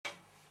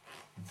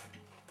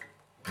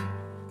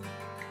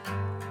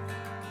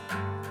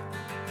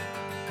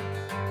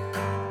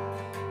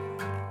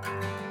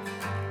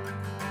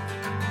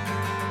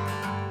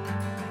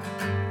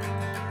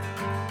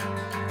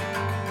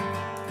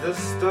The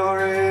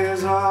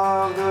stories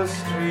of the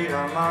street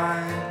are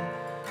mine,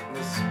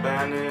 the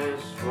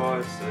Spanish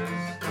voices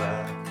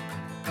glad.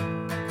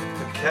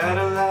 The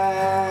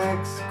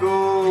Cadillacs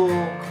go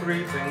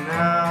creeping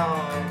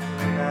out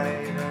the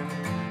night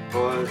and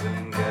boys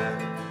and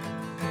gas.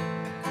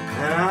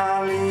 And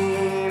I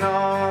lean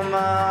on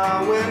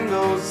my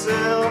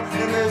windowsill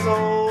in this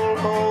old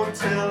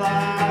hotel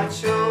I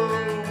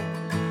chose.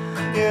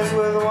 Yes,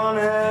 with one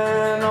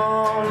hand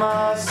on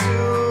my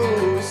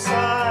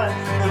suicide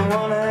and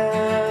one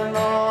hand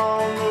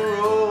on the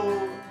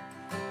road.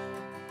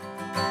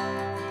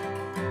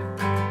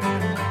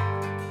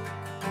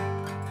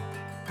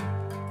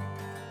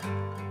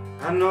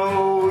 I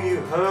know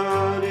you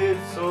heard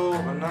it's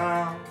over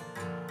now,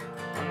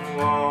 and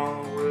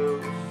war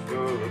will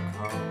surely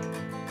come.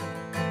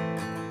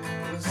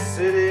 The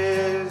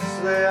cities,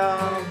 they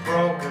are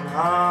broken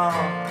heart,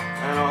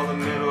 and all the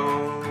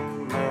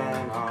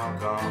middlemen are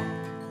gone.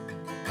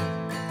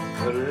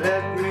 But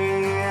let me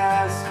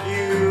ask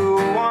you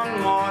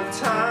one more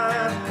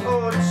time,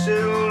 oh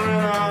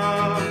children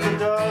of the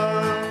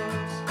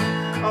dust,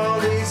 all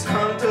these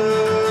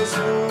hunters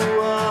who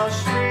are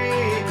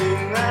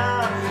shrieking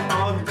now,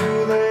 or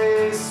do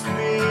they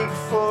speak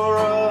for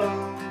us?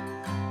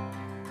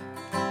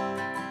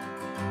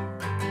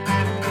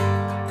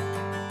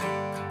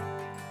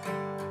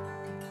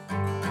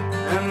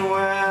 And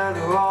where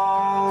do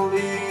all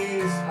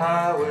these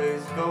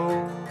highways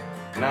go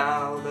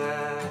now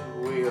that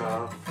we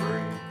are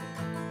free?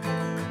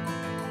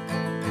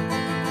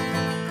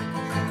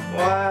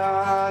 Why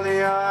are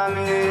the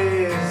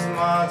armies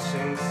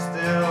marching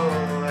still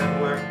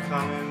and we're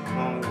coming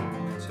home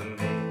to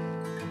me?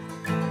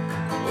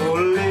 Oh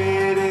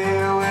lady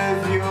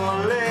with your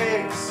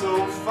legs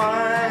so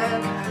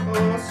fine,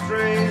 oh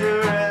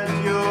stranger at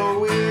your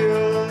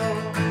wheel,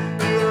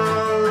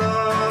 you're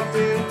locked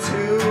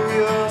into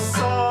your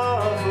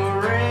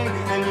suffering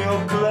and your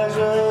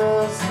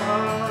pleasures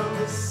are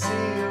the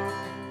seal.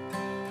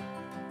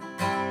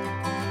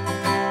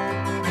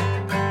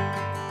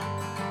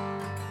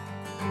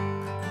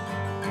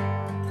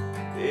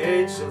 The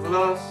age of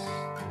lust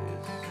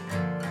is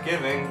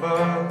giving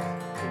birth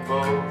to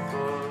both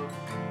of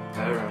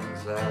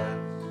parents' eyes.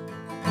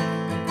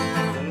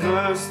 The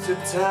nurse to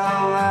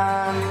tell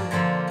them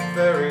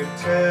fairy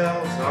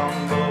tales on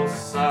both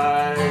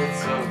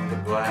sides of the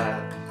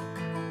glass.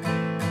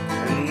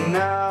 And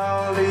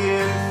now the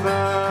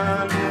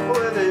infant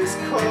with his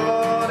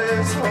cord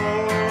is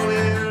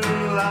holding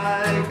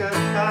like a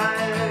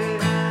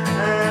kite,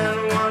 and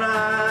one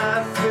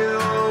eye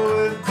filled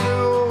with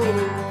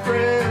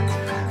blueprints,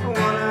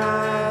 one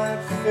eye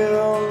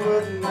filled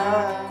with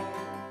night.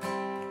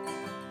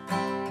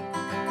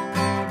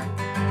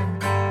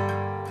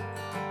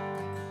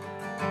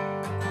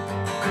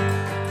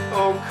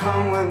 Oh,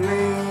 come with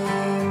me,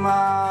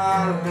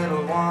 my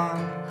little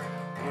one,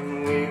 and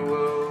we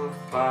will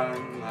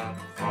find that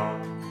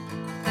farm.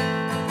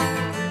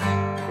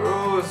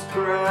 Grow us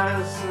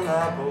grass and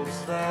apples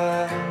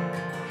there,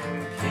 and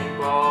keep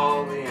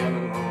all the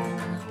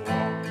animals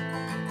warm.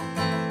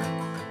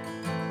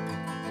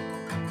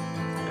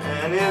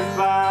 And if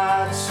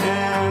by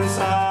chance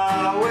I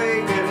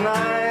wake at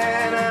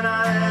night and I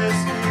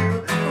ask you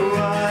who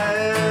I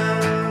am,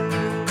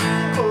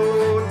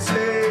 oh,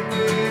 take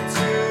me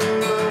to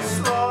the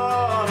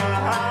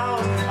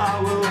slaughterhouse, I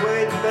will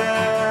wait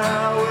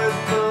there with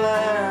the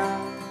lamb.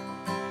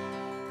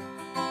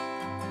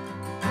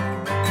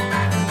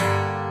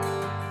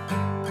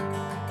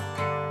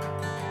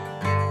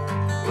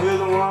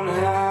 With one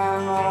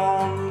hand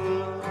on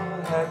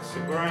the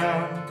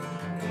hexagram,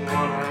 and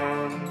one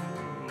hand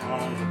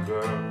on the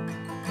girl,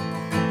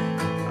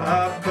 I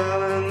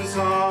balance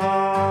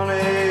on a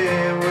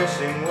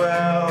wishing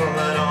well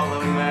that all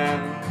the men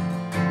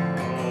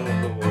of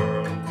the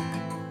world,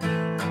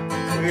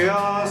 we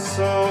are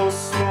so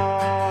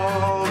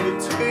small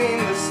between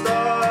the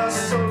stars,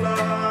 so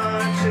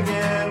large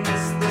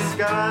against the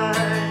sky,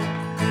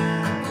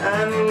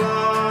 and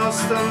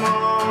lost among